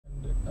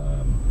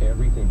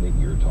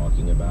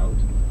talking about,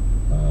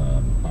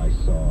 I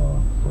saw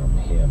from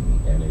him,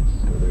 and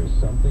there's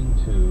something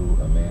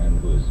to a man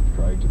who has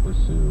tried to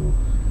pursue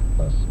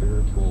a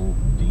spiritual,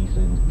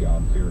 decent,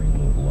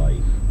 God-fearing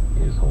life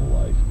his whole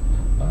life.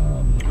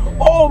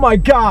 Oh my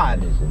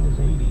God! Is in his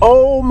 80s.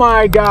 Oh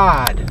my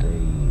God!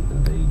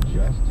 They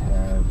just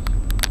have.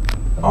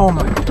 Oh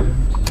my. Gift to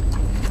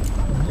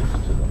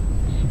them.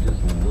 You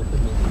just look at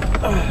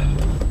them and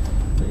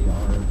they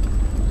are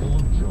full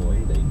of joy.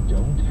 They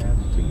don't have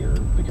fear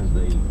because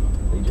they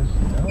just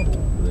know.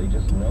 They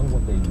just know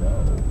what they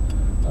know,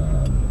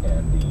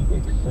 and the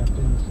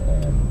acceptance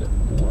and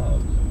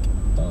love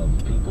of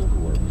people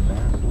who are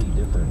vastly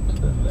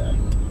different than them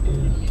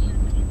is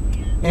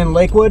In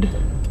Lakewood.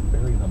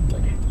 very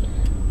humbling.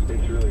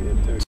 It's really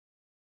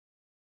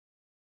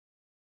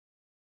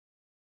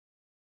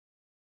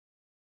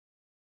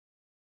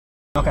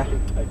Okay.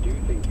 I do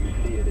think you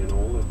see it in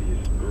all of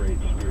these great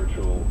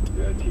spiritual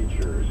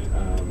teachers,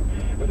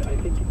 but I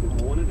think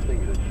one of the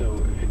things that's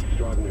so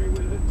extraordinary was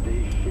that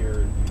they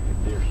shared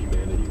their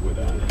humanity with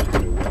us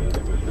in a way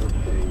that was not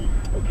saying,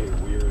 okay,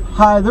 we're...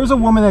 Hi, there's a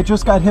woman that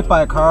just got hit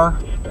by a car.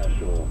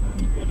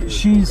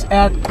 She's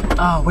at,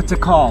 what's it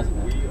called?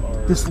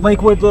 This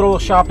Lakewood little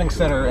shopping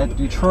center at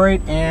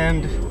Detroit,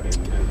 and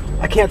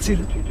I can't see...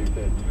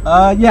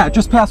 yeah,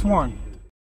 just past Warren.